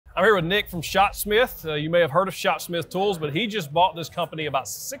I'm here with Nick from Shopsmith. You may have heard of Shopsmith Tools, but he just bought this company about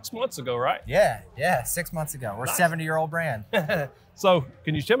 6 months ago, right? Yeah, 6 months ago. We're a 70-year-old brand. So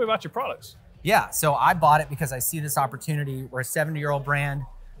can you tell me about your products? Yeah, so I bought it because I see this opportunity. We're a 70-year-old brand.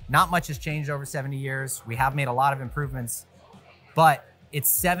 Not much has changed over 70 years. We have made a lot of improvements, but it's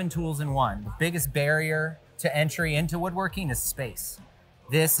 7 tools in one. The biggest barrier to entry into woodworking is space.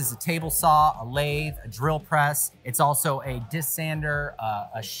 This is a table saw, a lathe, a drill press. It's also a disc sander,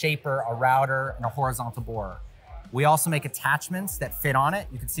 a shaper, a router, and a horizontal borer. We also make attachments that fit on it.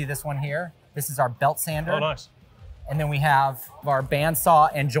 You can see this one here. This is our belt sander. Oh, nice. And then we have our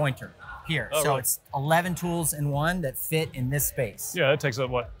bandsaw and jointer here. Oh, so really? It's 11 tools in one that fit in this space. Yeah, that takes up,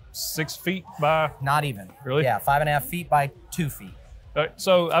 what, 6 feet by? Not even. Really? Yeah, 5.5 feet by 2 feet.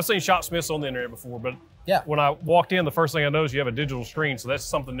 So I've seen Shopsmiths on the internet before, but yeah, when I walked in, the first thing I noticed, you have a digital screen, so that's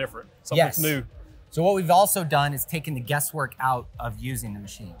something different, something that's new. So what we've also done is taken the guesswork out of using the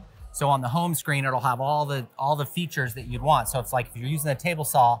machine. So on the home screen, it'll have all the features that you'd want. So it's like if you're using a table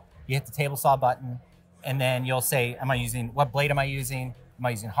saw, you hit the table saw button, and then you'll say, what blade am I using? Am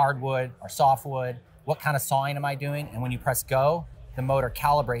I using hardwood or softwood? What kind of sawing am I doing? And when you press go, the motor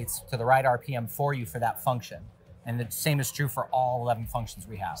calibrates to the right RPM for you for that function. And the same is true for all 11 functions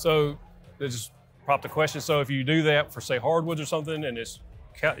we have. So it just prompted the question. So if you do that for, say, hardwoods or something, and it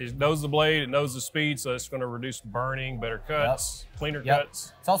knows the blade, it knows the speed, so it's going to reduce burning, better cuts, cleaner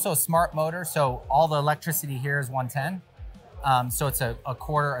cuts. It's also a smart motor, so all the electricity here is 110. So it's a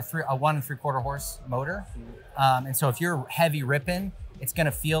 1 3/4 horse motor. And so if you're heavy ripping, it's going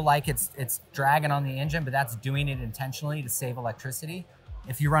to feel like it's dragging on the engine, but that's doing it intentionally to save electricity.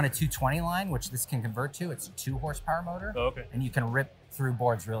 If you run a 220 line, which this can convert to, it's a 2 horsepower motor. Oh, okay. And you can rip through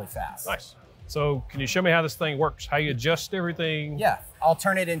boards really fast. Nice. So can you show me how this thing works? How you adjust everything? Yeah, I'll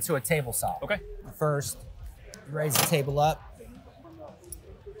turn it into a table saw. Okay. First, raise the table up.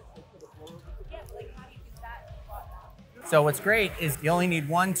 So what's great is you only need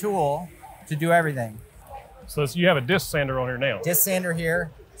one tool to do everything. So you have a disc sander on here now. Disc sander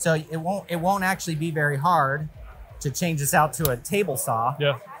here. So it won't actually be very hard to change this out to a table saw.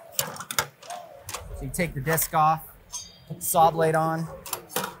 Yeah. So you take the disc off, put the saw blade on,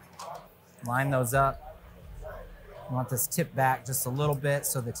 line those up. You want this tip back just a little bit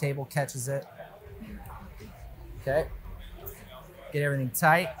so the table catches it. Okay. Get everything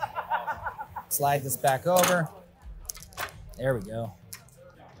tight. Slide this back over. There we go.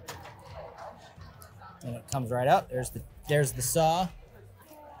 And it comes right up. There's the saw.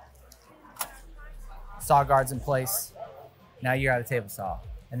 Saw guard's in place. Now you got a table saw,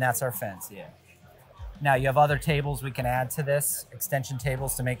 and that's our fence. Yeah. Now you have other tables we can add to this, extension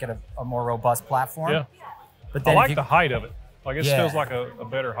tables to make it a more robust platform. Yeah. But then I like the height of it. Like it feels like a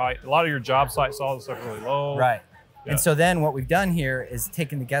better height. A lot of your job site saws are really low. Right. Yeah. And so then what we've done here is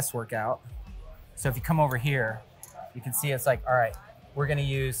taken the guesswork out. So if you come over here, you can see it's like, all right, we're gonna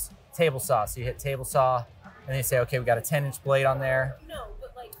use table saw. So you hit table saw, and then you say, okay, we got a 10-inch blade on there. No,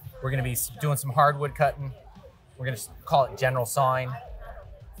 but like We're gonna be doing some hardwood cutting. We're gonna call it general sawing.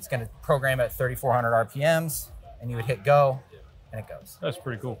 It's gonna program at 3,400 RPMs, and you would hit go, and it goes. That's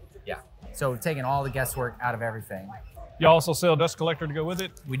pretty cool. Yeah. So we've taken all the guesswork out of everything. You also sell a dust collector to go with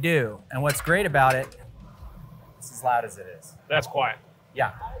it? We do. And what's great about it, it's as loud as it is. That's quiet.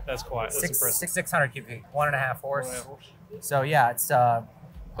 Yeah. That's quiet. That's impressive. 600 cubic feet, 1.5 horse. 1.5 horse. So yeah, it's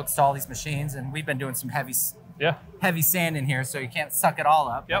hooks to all these machines, and we've been doing some heavy sand in here, so you can't suck it all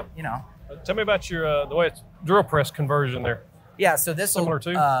up. Yep. But, you know. Tell me about your the way it's drill press conversion there. Yeah. So this Similar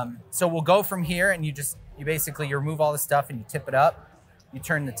to? So we'll go from here, and you basically remove all the stuff and you tip it up. You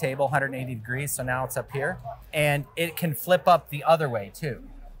turn the table 180 degrees, so now it's up here, and it can flip up the other way too.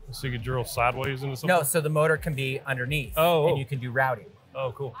 So you could drill sideways into something? No, so the motor can be underneath, and you can do routing.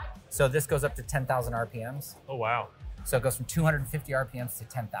 Oh, cool. So this goes up to 10,000 RPMs. Oh, wow. So it goes from 250 RPMs to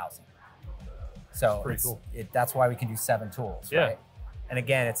 10,000. So pretty cool. That's why we can do 7 tools, Yeah. right? And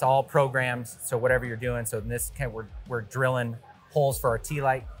again, it's all programmed, so whatever you're doing. So in this case, we're drilling holes for our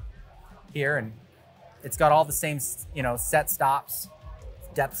T-light here, and it's got all the same, set stops,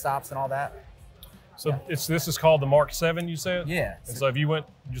 depth stops, and all that. So this is called the Mark 7, you said? Yeah. And so if you went,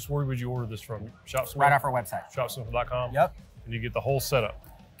 where would you order this from? Shopsmith? Right off our website. Shopsmith.com? Yep. And you get the whole setup.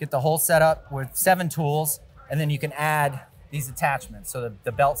 Get the whole setup with 7 tools, and then you can add these attachments. So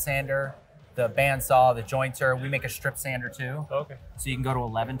the belt sander, the bandsaw, the jointer. We make a strip sander too. Okay. So you can go to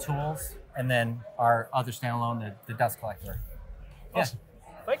 11 tools, and then our other standalone, the dust collector. Awesome.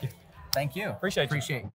 Thank you. Thank you. Appreciate you. Appreciate you.